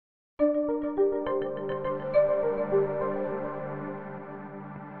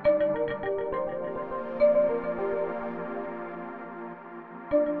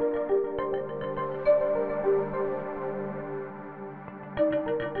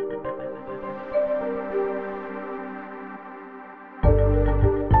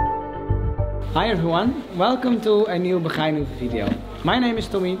Hi everyone, welcome to a new Begijnhoeve video. My name is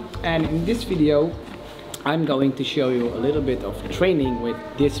Tommie and in this video I'm going to show you a little bit of training with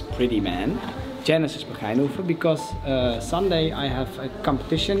this pretty man, Genesis Begijnhoeve, because Sunday I have a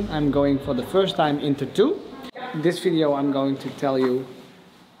competition. I'm going for the first time Inter 2. In this video I'm going to tell you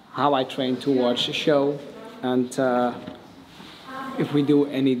how I train towards a show and if we do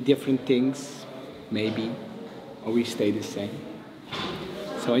any different things, maybe, or we stay the same.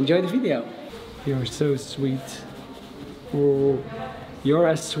 So enjoy the video. You're so sweet. Oh, you're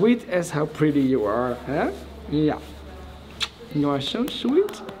as sweet as how pretty you are, huh? Yeah. You are so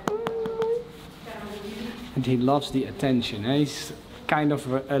sweet. And he loves the attention. He's kind of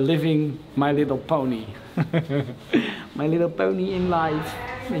a living My Little Pony. My little pony in life.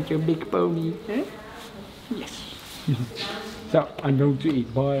 With your big pony, huh? Yes. So, I'm going to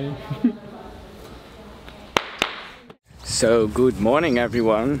eat. Bye. So good morning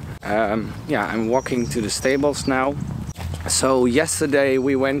everyone. Yeah, I'm walking to the stables now. So yesterday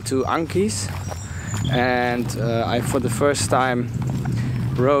we went to Anki's and I for the first time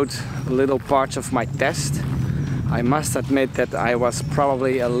rode little parts of my test. I must admit that I was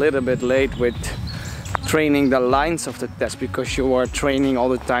probably a little bit late with training the lines of the test, because you are training all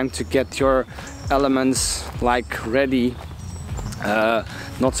the time to get your elements like ready,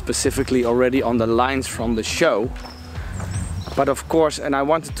 not specifically already on the lines from the show. But of course, and I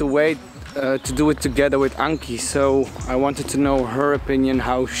wanted to wait to do it together with Anki, so I wanted to know her opinion,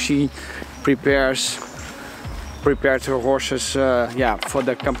 how she prepared her horses yeah, for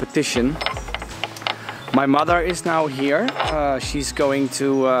the competition. My mother is now here. She's going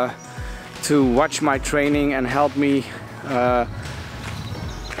to watch my training and help me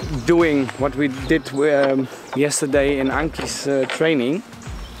doing what we did yesterday in Anki's training.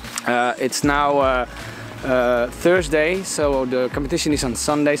 It's now Thursday, so the competition is on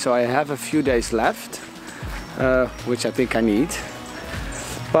Sunday, so I have a few days left, which I think I need.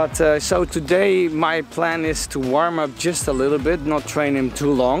 But so today my plan is to warm up just a little bit, not train him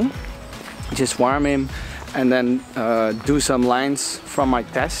too long, just warm him and then do some lines from my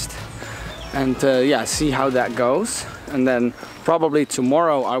test and yeah, see how that goes. And then probably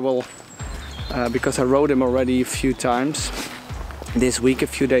tomorrow I will, because I rode him already a few times this week, a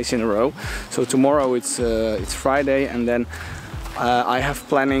few days in a row. So tomorrow it's Friday, and then I have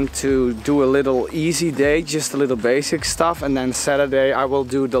planning to do a little easy day, just a little basic stuff, and then Saturday I will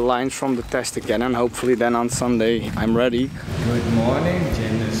do the lines from the test again, and hopefully then on Sunday I'm ready. Good morning,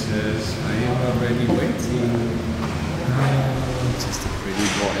 Genesis. Are you already waiting? Oh, just a pretty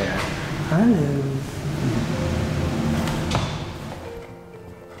boy. Hello.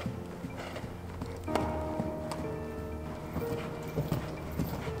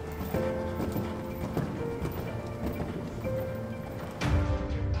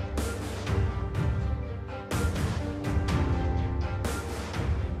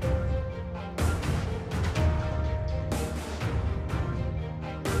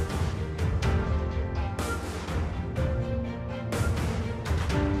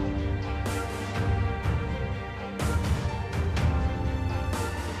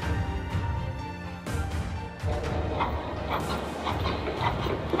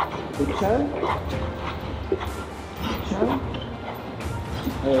 Goed zo. Zo.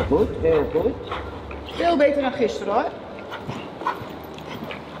 Heel goed, heel goed. Veel beter dan gisteren hoor.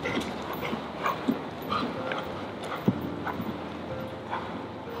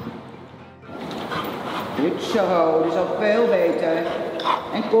 Goed zo, dat is al veel beter.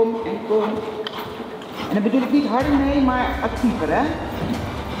 En kom, en kom. En dan bedoel ik niet harder mee, maar actiever hè.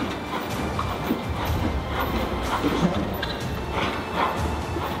 Goed zo.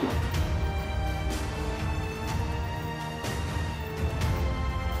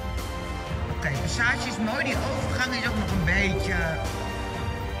 Oké, passage is mooi, die overgang is ook nog een beetje.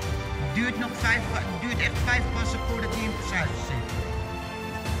 Duurt echt 5 passen voordat hij in passage zit.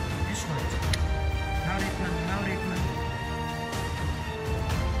 Is goed. Hou ritme, hou ritme.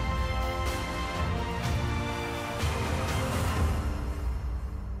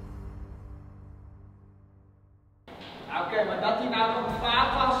 Oké, maar dat hij nou nog een paar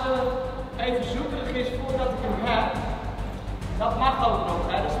passen even zoekerig is voordat ik hem heb, dat mag ook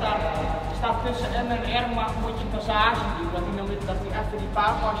nog. Hè. Er staat tussen M en R moet je passage doen, dat hij even die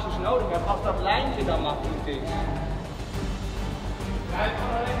paar pasjes nodig heeft, als dat lijntje dan maar goed is. Hij kan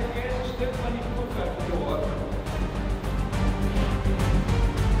alleen het eerste stuk van die proef even door.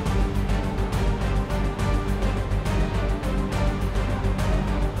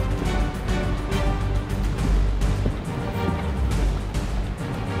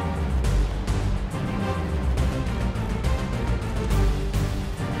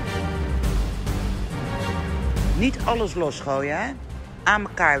 Niet alles losgooien, hè? Aan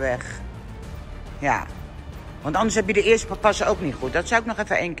elkaar weg. Ja. Want anders heb je de eerste passen ook niet goed. Dat zou ik nog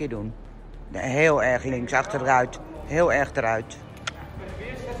even 1 keer doen. Heel erg links, achteruit. Heel erg eruit.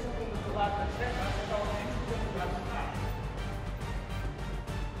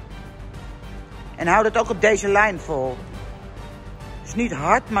 En houd het ook op deze lijn vol. Dus niet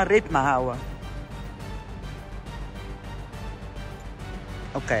hard, maar ritme houden.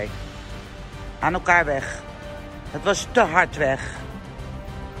 Oké. Aan elkaar weg. Dat was te hard weg.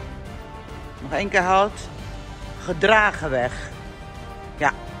 Nog 1 keer halt. Gedragen weg.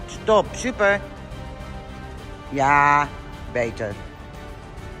 Ja, stop. Super. Ja, beter.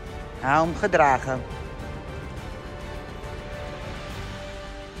 Hou hem gedragen.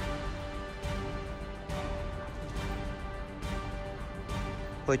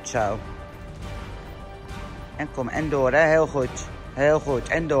 Goed zo. En kom, en door, hè. Heel goed. Heel goed.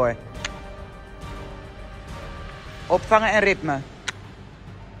 En door. Opvangen en ritme.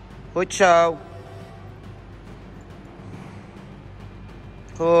 Goed zo.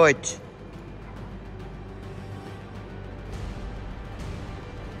 Goed.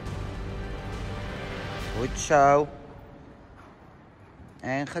 Goed zo.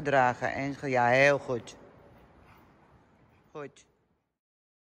 En gedragen. En ja, heel goed. Goed.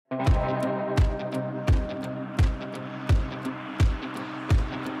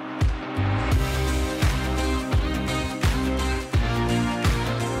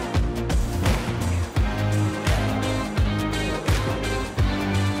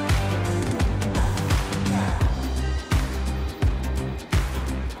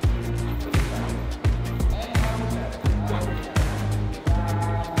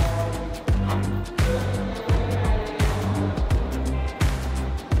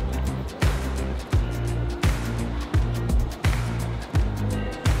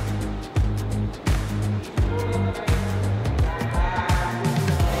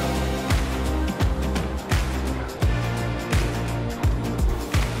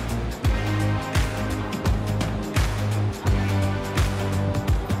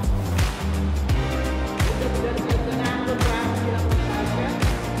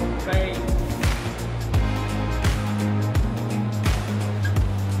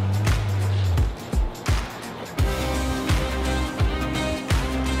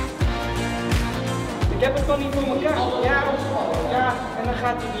 Ik heb het gewoon niet voor elkaar. Ja, en dan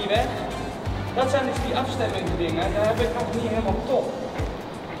gaat hij niet weg. Dat zijn dus die afstemmingsdingen. Daar heb ik nog niet helemaal top.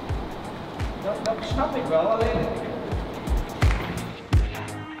 Dat snap ik wel, alleen...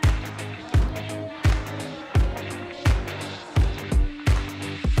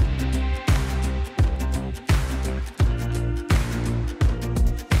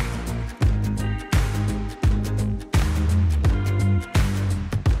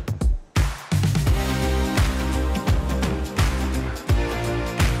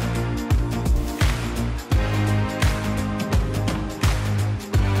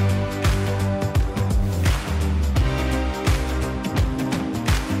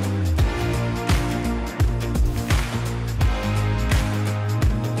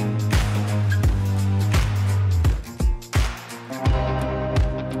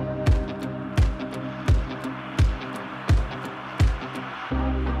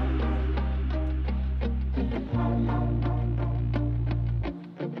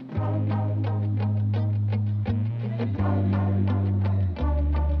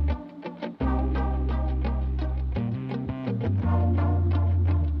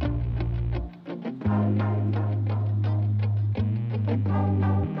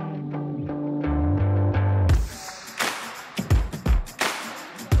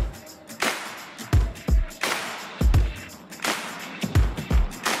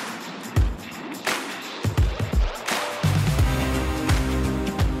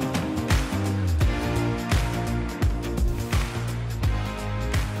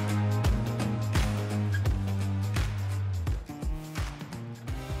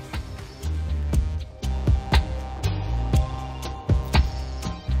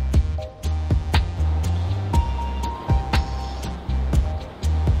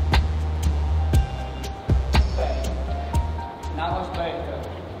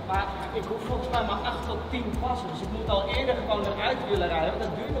 Ik hoef volgens mij maar 8 tot 10 passen, dus ik moet al eerder gewoon eruit willen rijden. Want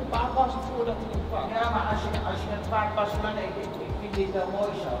dat duurt een paar passen voordat hij hem pakt. Ja, maar als je een paar passen lang denkt, ik vind dit wel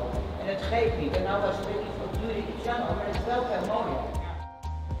mooi zo. En het geeft niet. En nou was het iets wat duurde iets langer, maar het is wel veel mooier.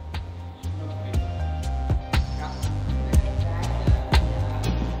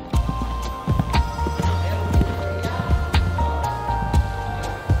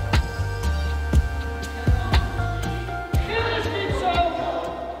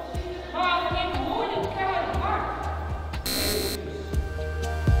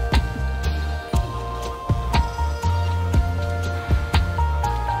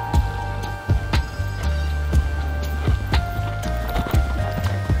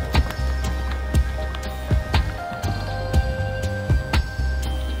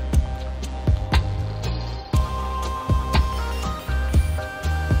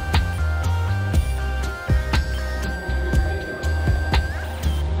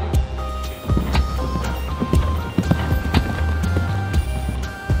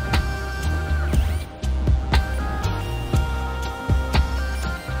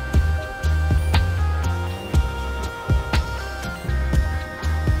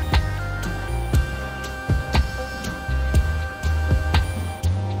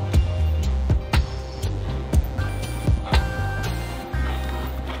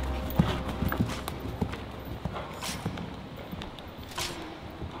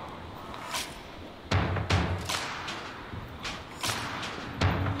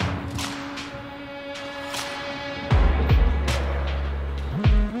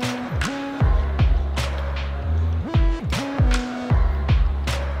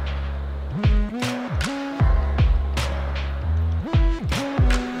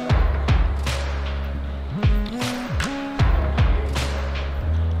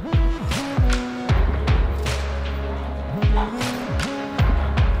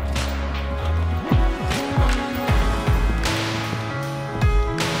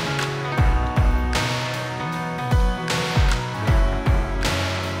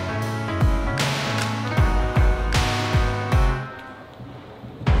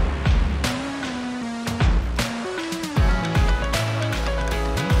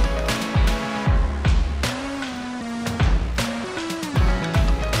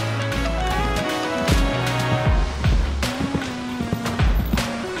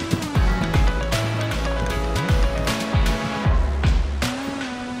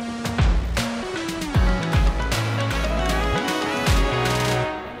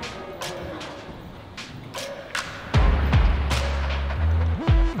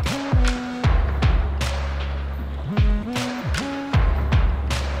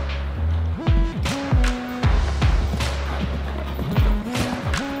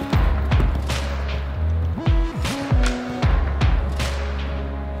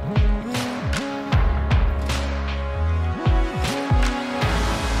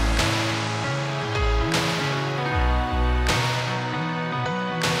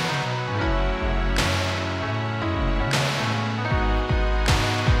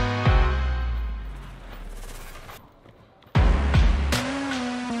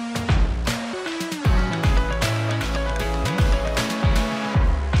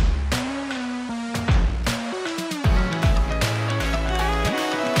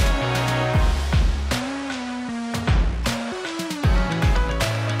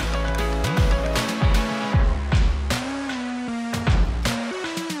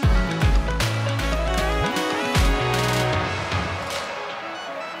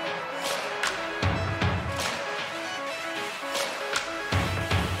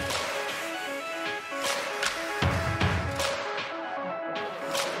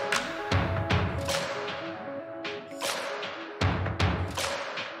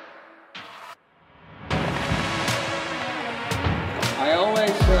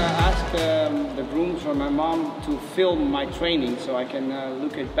 for my mom to film my training so I can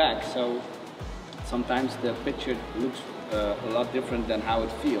look it back. So sometimes the picture looks a lot different than how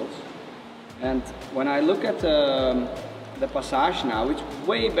it feels. And when I look at the passage now, it's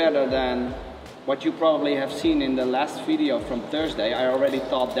way better than what you probably have seen in the last video from Thursday. I already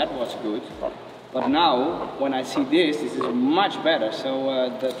thought that was good. But now, when I see this is much better.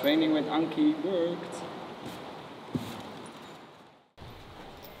 So the training with Ankie worked.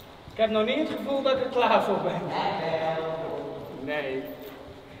 Ik heb nog niet het gevoel dat ik er klaar voor ben. Nee.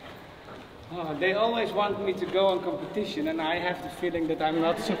 Oh, they always want me to go on competition and I have the feeling that I'm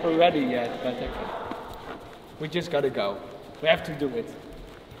not super ready yet. But we just gotta go. We have to do it.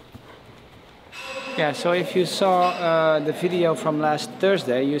 Yeah, so if you saw the video from last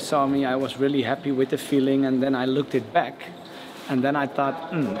Thursday, you saw me, I was really happy with the feeling, and then I looked it back and then I thought,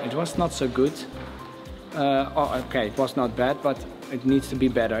 it was not so good. Okay, it was not bad, but it needs to be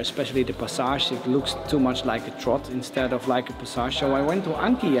better, especially the passage. It looks too much like a trot instead of like a passage. So I went to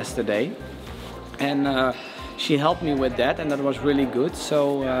Ankie yesterday and she helped me with that, and that was really good.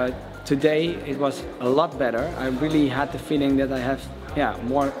 So today it was a lot better. I really had the feeling that I have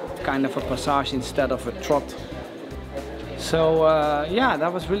more kind of a passage instead of a trot. So yeah,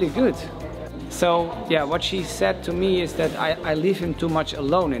 that was really good. So yeah, what she said to me is that I leave him too much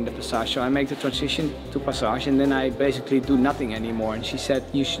alone in the passage. So I make the transition to passage and then I basically do nothing anymore. And she said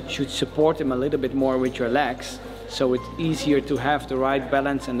you should support him a little bit more with your legs, so it's easier to have the right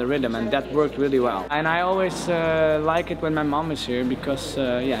balance and the rhythm, and that worked really well. And I always like it when my mom is here because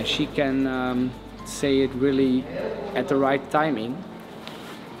yeah, she can say it really at the right timing.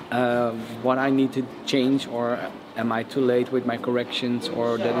 What I need to change, or am I too late with my corrections,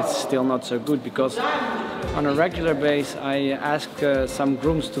 or that it's still not so good, because on a regular basis I ask some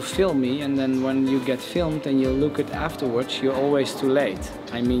grooms to film me, and then when you get filmed and you look at afterwards, you're always too late.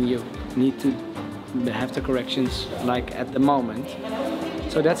 I mean, you need to have the corrections like at the moment.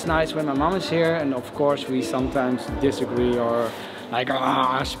 So that's nice when my mom is here, and of course we sometimes disagree or like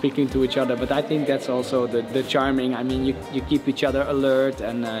speaking to each other, but I think that's also the charming. I mean, you keep each other alert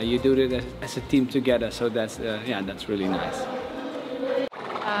and you do it as a team together, so that's yeah, that's really nice.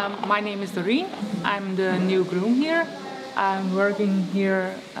 My name is Doreen. I'm the new groom here. I'm working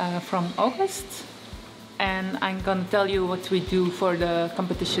here from August, and I'm gonna tell you what we do for the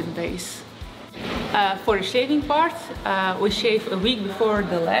competition days. For the shaving part, we shave a week before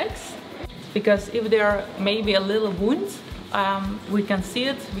the legs, because if there are maybe a little wound, we can see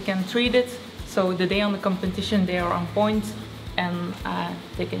it, we can treat it, so the day on the competition they are on point and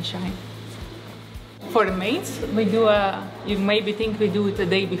they can shine. For the mates, we do you maybe think we do it the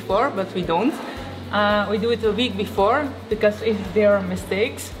day before, but we don't. We do it a week before, because if there are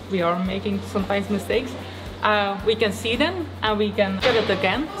mistakes, we are making sometimes mistakes, we can see them and we can cut it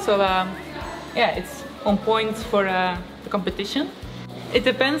again, so yeah, it's on point for the competition. It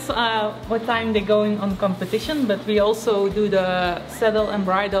depends what time they go in on competition, but we also do the saddle and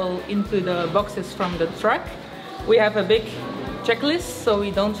bridle into the boxes from the truck. We have a big checklist, so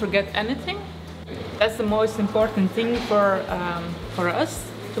we don't forget anything. That's the most important thing for us,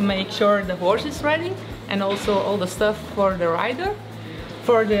 to make sure the horse is ready, and also all the stuff for the rider.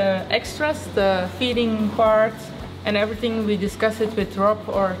 For the extras, the feeding part and everything, we discuss it with Rob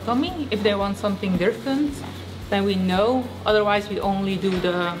or Tommie. If they want something different, then we know. Otherwise we only do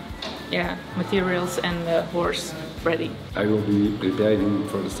the materials and the horse ready. I will be preparing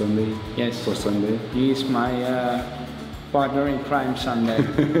for the Sunday. Yes. For Sunday. He is my partner in crime Sunday.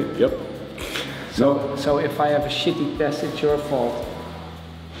 Yep. So if I have a shitty test, it's your fault.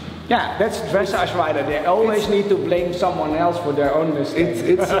 Yeah, that's dressage rider. They always need to blame someone else for their own mistakes.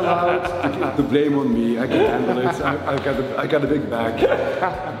 It's allowed to blame on me. I can handle it. I got a big bag.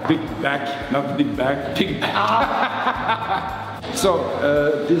 Big back, not big bag. Big bag. So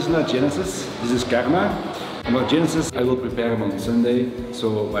this is not Genesis. This is Karma. About Genesis, I will prepare them on Sunday.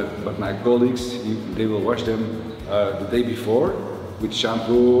 So, but my colleagues, they will wash them the day before with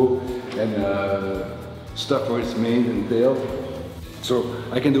shampoo and stuff for its mane and tail. So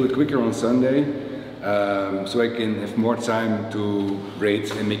I can do it quicker on Sunday, so I can have more time to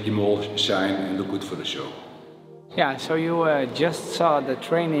braid and make them all shine and look good for the show. Yeah, so you just saw the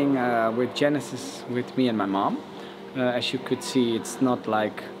training with Genesis with me and my mom. As you could see, it's not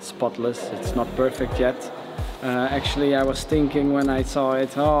like spotless, it's not perfect yet. Actually, I was thinking when I saw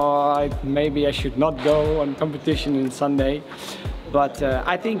it, maybe I should not go on competition on Sunday. But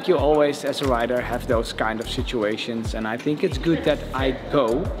I think you always, as a rider, have those kind of situations, and I think it's good that I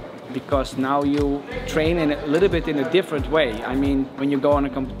go, because now you train in a little bit in a different way. I mean, when you go on a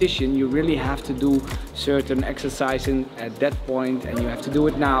competition, you really have to do certain exercises at that point, and you have to do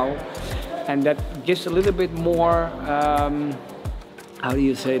it now. and that gives a little bit more, how do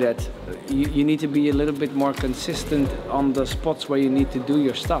you say that? You need to be a little bit more consistent on the spots where you need to do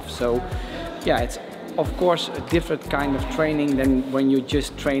your stuff. So yeah, it's of course a different kind of training than when you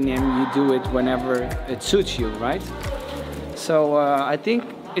just train him, you do it whenever it suits you, right? So I think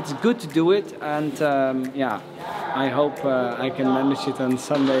it's good to do it, and yeah, I hope I can manage it on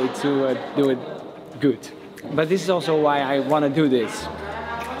Sunday to do it good. But this is also why I want to do this.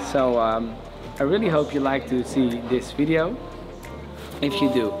 So I really hope you like to see this video. If you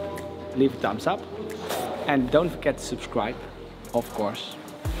do, leave a thumbs up and don't forget to subscribe, of course.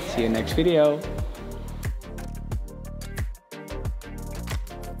 See you next video.